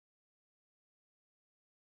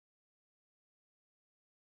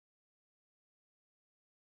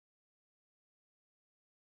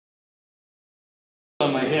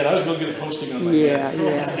on my head. I was going to get a posting on my head. He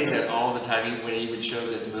used to say that all the time when he would show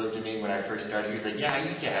this move to me when I first started. He was like, yeah, I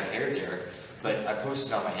used to have hair, Derrick, but I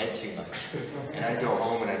posted on my head too much. And I'd go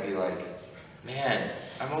home and I'd be like, man,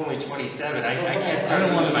 I'm only 27. I can't start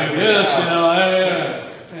losing my hair. This, you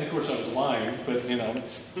know, and of course I was lying, but you know,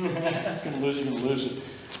 gonna lose it, gonna lose it.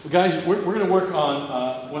 Well, guys, we're going to work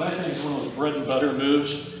on what I think is one of those bread and butter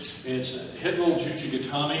moves. It's Head Roll Juji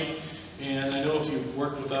Gatame. And I know if you've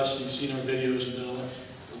worked with us, you've seen our videos, and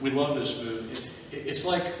we love this move. It's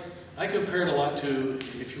like, I compare it a lot to,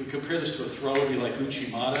 if you would compare this to a throw, it'd be like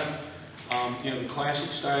Uchimata. You know, the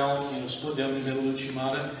classic style, you know, split down the middle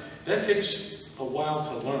Uchimata. That takes a while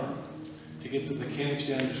to learn, to get the mechanics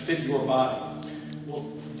down to fit your body.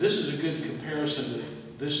 Well, this is a good comparison to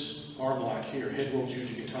this arm lock here, Head Roll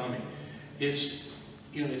Juji Gatame. It's,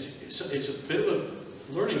 you know, it's a bit of a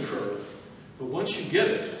learning curve, but once you get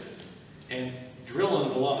it, and drill on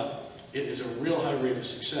it a lot, it is a real high rate of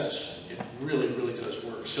success. It really, really does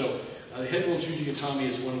work. So the Head Roll Juji Gatame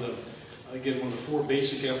is one of the, again, one of the 4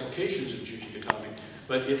 basic applications of Juji Gatame,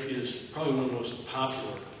 but it is probably one of the most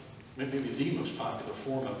popular, maybe the most popular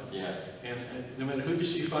form of it. Yeah. And no matter who you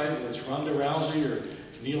see fight, whether it's Ronda Rousey or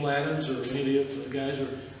Neil Adams or any of the other guys,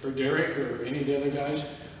 or Derrick or any of the other guys,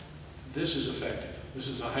 this is effective. This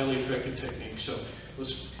is a highly effective technique. So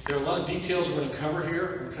there are a lot of details we're going to cover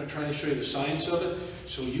here. We're kind of trying to show you the science of it,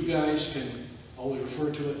 so you guys can always refer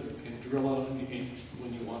to it and drill on it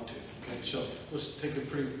when you want to. Okay, so let's take a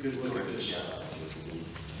pretty good look at this.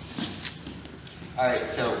 All right,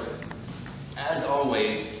 so as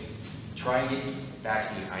always, try and get back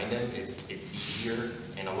behind him. It's easier,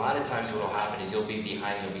 and a lot of times what will happen is you'll be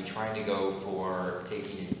behind him, you'll be trying to go for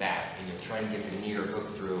taking his back, and you're trying to get the knee or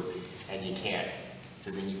hook through, and you can't. So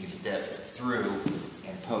then you can step through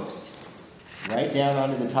and post. Right down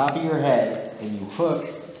onto the top of your head, and you hook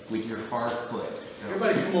with your far foot. So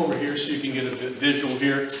everybody come over here so you can get a visual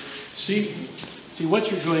here. See what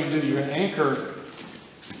you're going to do. You're going to anchor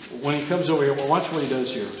when he comes over here. Well, watch what he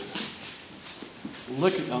does here.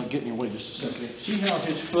 Look at, I'll get in your way just a second. See how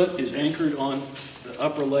his foot is anchored on the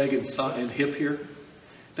upper leg and hip here?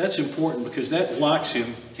 That's important because that locks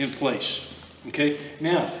him in place. Okay?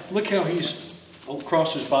 Now, look how he's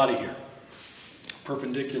across his body here,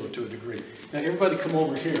 perpendicular to a degree. Now everybody come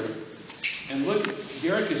over here and look,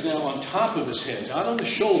 Derrick is now on top of his head, not on the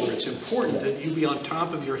shoulder. It's important that you be on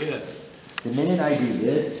top of your head. The minute I do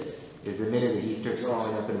this is the minute that he starts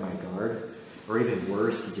crawling up into my guard, or even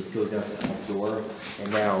worse, he just goes out the back door,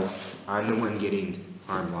 and now I'm the one getting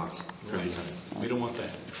arm locked. Right. We don't want that.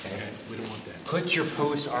 Okay? We don't want that. Put your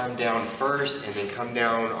post arm down first, and then come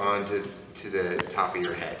down onto the top of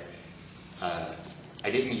your head. I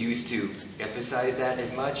didn't used to emphasize that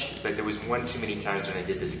as much, but there was one too many times when I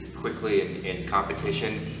did this quickly in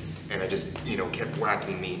competition, and I just, you know, kept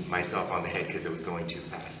whacking myself on the head because it was going too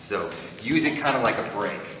fast. So use it kind of like a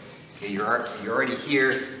break. Okay, you're already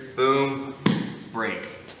here, boom, break,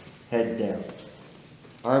 heads down.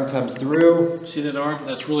 Arm comes through. See that arm?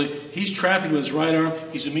 That's really, he's trapping with his right arm.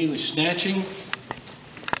 He's immediately snatching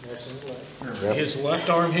his left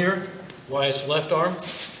arm here, Wyatt's left arm.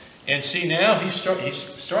 And see now, he's starting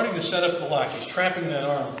to set up the lock. He's trapping that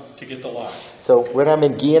arm to get the lock. So when I'm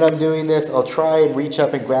in gi and I'm doing this, I'll try and reach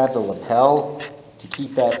up and grab the lapel to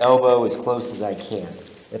keep that elbow as close as I can.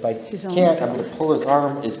 If I can't, I'm going to pull his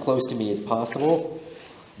arm as close to me as possible.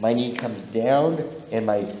 My knee comes down and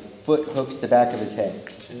my foot hooks the back of his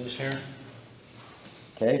head. See this here?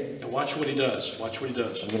 Okay. Now watch what he does. Watch what he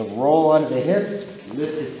does. I'm going to roll onto the hip,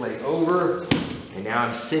 lift this leg over, and now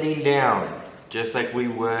I'm sitting down. Just like we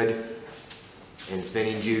would in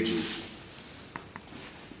spinning juji.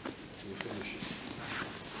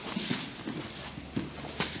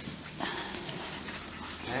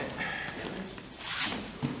 Okay.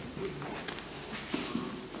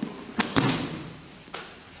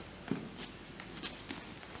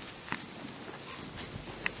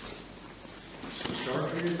 So start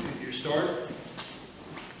for you start.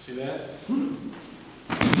 See that?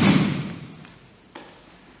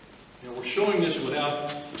 Now we're showing this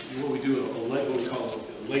without what we do what we call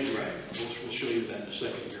a leg drag. We'll show you that in a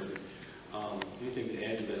second here. But, anything to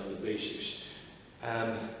add to that on the basics?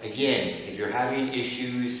 Again, if you're having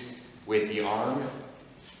issues with the arm,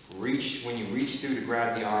 when you reach through to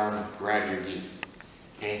grab the arm, grab your gi.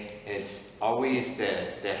 Okay, and it's always the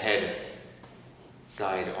head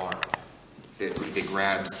side arm that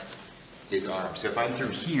grabs his arm. So if I'm through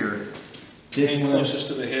here, this And one closest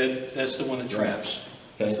to the head, that's the one that traps.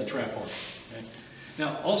 That's the trap arm. Okay?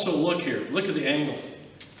 Now also look here, look at the angle,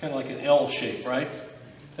 kind of like an L shape, right?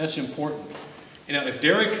 That's important. You know, if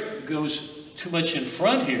Derrick goes too much in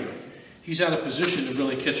front here, he's out of position to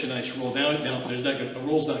really catch a nice roll. Now there's not gonna, a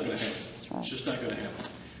roll's not going to happen. It's just not going to happen.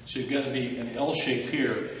 So you've got to be in L shape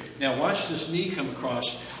here. Now watch this knee come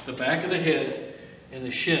across the back of the head and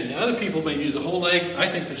the shin. Now other people may use the whole leg. I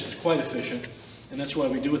think this is quite efficient, and that's why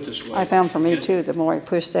we do it this way. I found for me too, the more I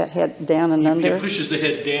push that head down and under. It pushes the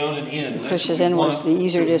head down and in. And pushes inwards, the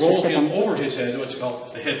easier it is to roll tip him him. over his head, what's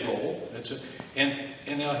called the head roll. That's it.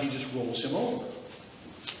 And now he just rolls him over.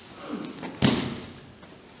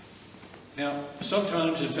 Now,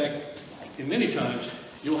 sometimes, in fact, in many times,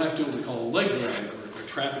 you'll have to do what we call a leg drag, or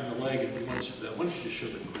trapping the leg, and why don't you just show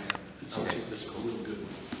the grab? That's a real good one.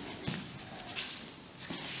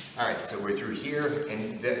 All right, so we're through here,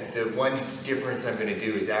 and the one difference I'm going to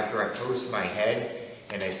do is after I post my head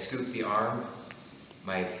and I scoop the arm,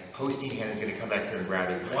 my posting hand is going to come back through and grab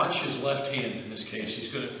his leg. Watch his left hand in this case. He's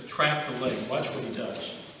going to trap the leg. Watch what he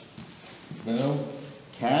does. Boom,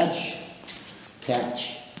 catch,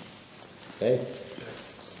 catch. Okay?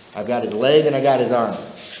 I've got his leg and I got his arm.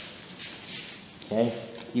 Okay?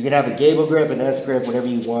 You can have a gable grip, an S grip, whatever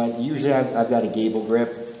you want. Usually I've got a gable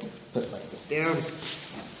grip. Put like this down.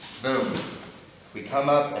 Boom. We come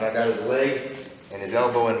up and I've got his leg and his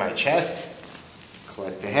elbow in my chest.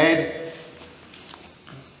 Collect the head.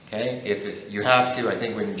 Okay? If you have to, I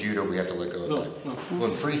think when in judo we have to let go of that. No.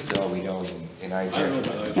 Well, in freestyle we don't, and I don't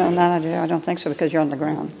know about No, not I don't think so, because you're on the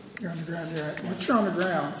ground. You're on the ground, you're right. Once you're on the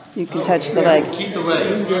ground, You can touch the leg. Keep the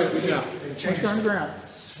leg. yeah. Once you're on the ground,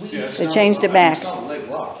 They changed it back. It's not a leg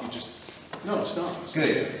lock, you just, No, it's not.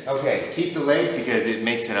 Good. Okay, keep the leg because it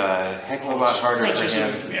makes it a heck of a lot harder for Stretches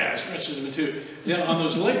him. him. Yeah, it stretches him too. Now, on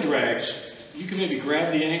those leg drags, you can maybe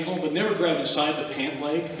grab the ankle, but never grab inside the pant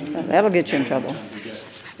leg. That'll get you in trouble.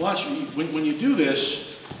 Watch, when you do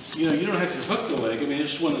this, you don't have to hook the leg. I mean,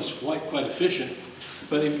 it's one that's quite efficient.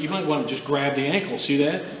 But you might want to just grab the ankle. See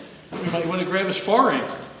that? You might want to grab his far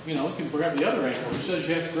ankle. You can grab the other ankle. Who says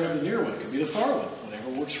you have to grab the near one? It could be the far one. Whatever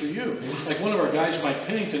works for you. Like one of our guys, Mike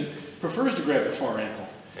Pennington, prefers to grab the far ankle.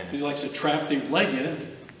 He likes to trap the leg in and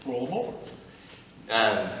roll him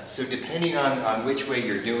over. So depending on which way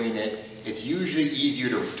you're doing it, it's usually easier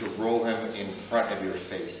to roll him in front of your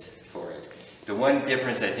face for it. The one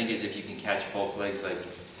difference I think is if you can catch both legs like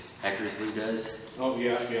Eckersley does. Oh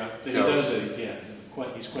yeah. He does it. Yeah,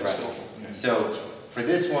 he's quite Right. skillful. Yeah. So for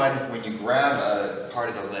this one, when you grab a part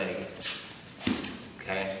of the leg,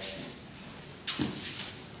 okay,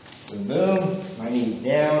 Boom, boom, my knee's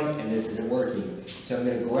down, and this isn't working. So I'm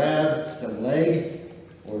gonna grab some leg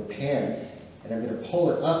or pants, and I'm gonna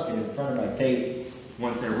pull it up and in front of my face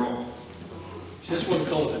once I roll. See, that's what we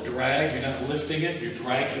call it a drag. You're not lifting it, you're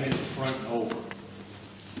dragging it in front and over.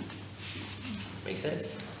 Make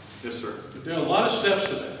sense? yes, sir. There are a lot of steps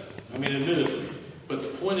to that, I mean, admittedly. But the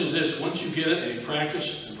point is this, once you get it and you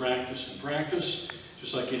practice and practice and practice,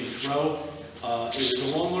 just like any throw, it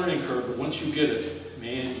is a long learning curve, but once you get it,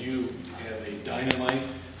 man, you have a dynamite,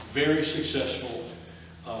 very successful,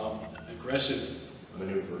 aggressive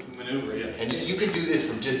maneuver, yeah. And you can do this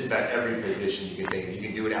from just about every position you can think of. You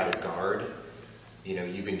can do it out of guard.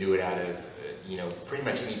 You can do it out of, pretty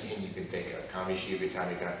much any pin you can think of. Kami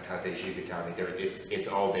Shigatami, Tate Shigatami. It's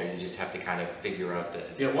all there. You just have to kind of figure out the...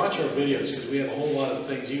 Yeah, watch our videos, because we have a whole lot of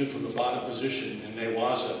things, even from the bottom position in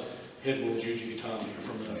Newaza, Head Roll Juji Gatame,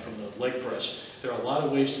 or from the leg press. There are a lot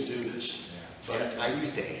of ways to do this. But I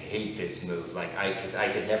used to hate this move, because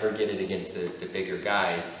I could never get it against the bigger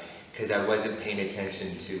guys, because I wasn't paying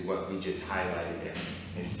attention to what we just highlighted there.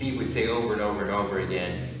 And Steve would say over and over and over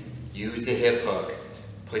again, use the hip hook,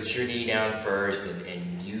 put your knee down first,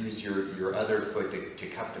 and use your other foot to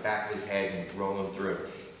cup the back of his head and roll him through.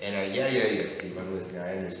 And yeah, Steve, I'm listening,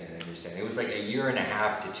 I understand. It was like a year and a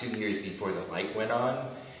half to 2 years before the light went on,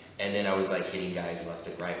 and then I was like hitting guys left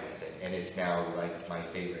and right with it. And it's now like my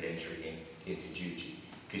favorite entry into Juji,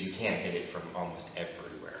 because you can't hit it from almost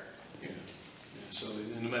everywhere. Yeah. So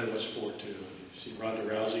no matter what sport too, you see Ronda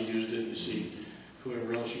Rousey used it, you see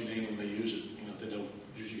whoever else you name them, they use it, if they know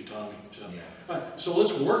Juji Gatame. So, Yeah. all right, so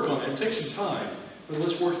let's work on it. It takes some time, but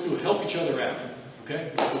let's work through it. Help each other out,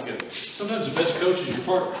 okay? Sometimes the best coach is your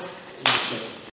partner. So